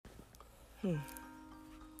I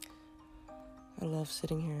love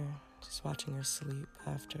sitting here just watching her sleep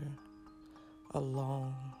after a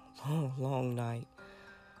long, long night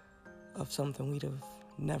of something we'd have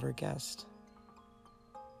never guessed.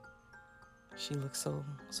 She looked so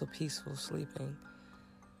peaceful sleeping.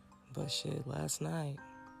 But shit, last night,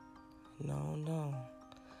 no.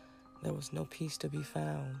 There was no peace to be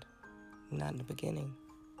found. Not in the beginning.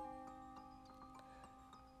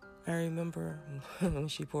 I remember when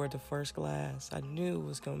she poured the first glass, I knew it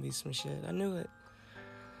was going to be some shit. I knew it.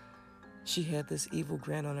 She had this evil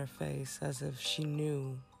grin on her face as if she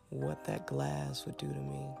knew what that glass would do to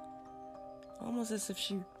me. Almost as if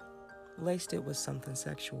she laced it with something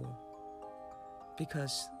sexual.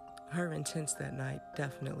 Because her intents that night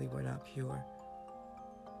definitely were not pure.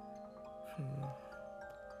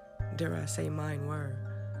 Dare I say mine were,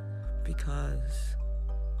 because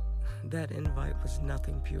that invite was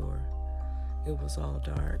nothing pure. It was all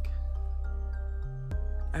dark.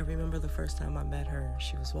 I remember the first time I met her,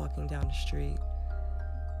 she was walking down the street,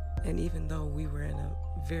 and even though we were in a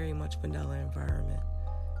very much vanilla environment,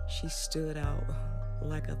 she stood out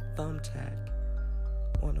like a thumbtack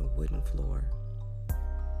on a wooden floor.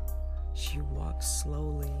 She walked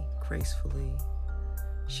slowly, gracefully.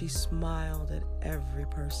 She smiled at every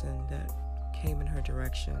person that came in her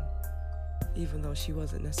direction, even though she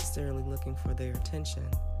wasn't necessarily looking for their attention.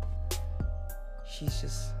 She's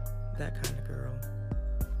just that kind of girl.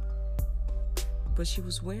 But she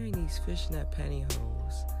was wearing these fishnet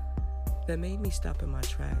pantyhose that made me stop in my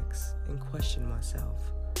tracks and question myself.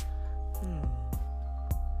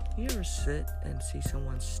 You ever sit and see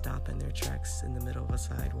someone stop in their tracks in the middle of a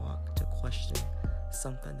sidewalk to question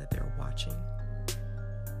something that they're watching?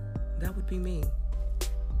 That would be me.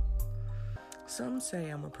 Some say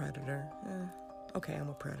I'm a predator. Okay, I'm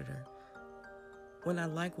a predator. When I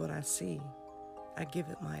like what I see, I give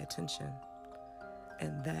it my attention.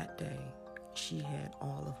 And that day, she had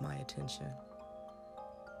all of my attention.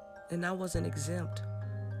 And I wasn't exempt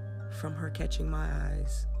from her catching my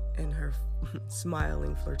eyes and her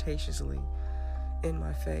smiling flirtatiously in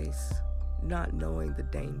my face, not knowing the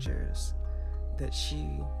dangers that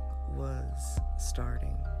she was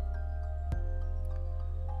starting.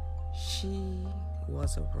 She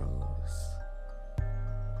was a rose.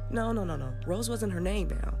 No. Rose wasn't her name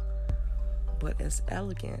now, but as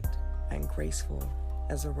elegant and graceful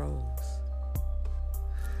as a rose.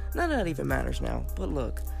 None of that even matters now, but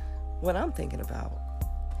look, what I'm thinking about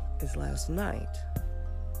is last night.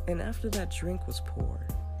 And after that drink was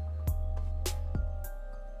poured,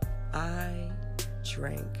 I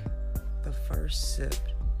drank the first sip.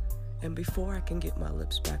 And before I can get my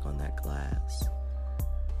lips back on that glass,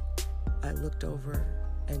 I looked over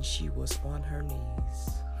and she was on her knees.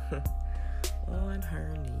 On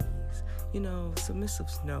her knees. You know,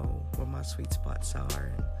 submissives know where my sweet spots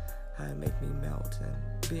are and how it make me melt.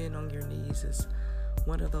 And being on your knees is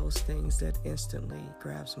one of those things that instantly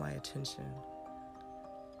grabs my attention.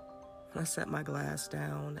 I set my glass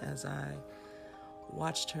down as I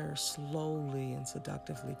watched her slowly and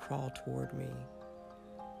seductively crawl toward me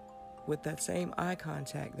with that same eye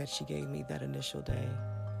contact that she gave me that initial day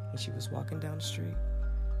when she was walking down the street.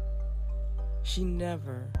 She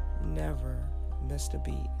never missed a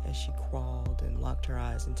beat as she crawled and locked her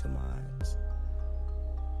eyes into mine.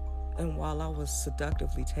 And while I was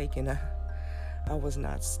seductively taken, I was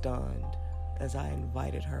not stunned as I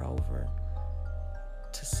invited her over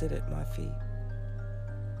to sit at my feet.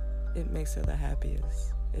 It makes her the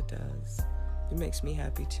happiest. It does. It makes me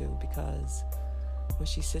happy too, because when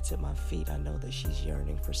she sits at my feet, I know that she's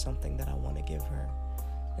yearning for something that I want to give her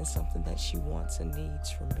and something that she wants and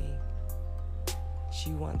needs from me.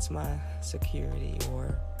 She wants my security,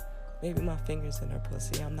 or maybe my fingers in her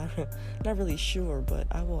pussy. I'm not really sure, but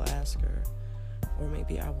I will ask her, or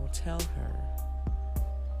maybe I will tell her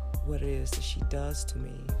what it is that she does to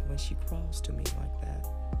me when she crawls to me like that.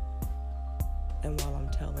 And while I'm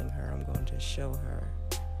telling her, I'm going to show her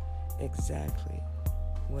exactly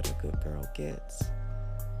what a good girl gets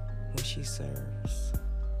when she serves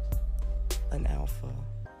an alpha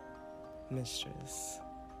mistress,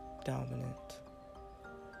 dominant,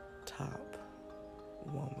 top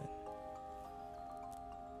woman.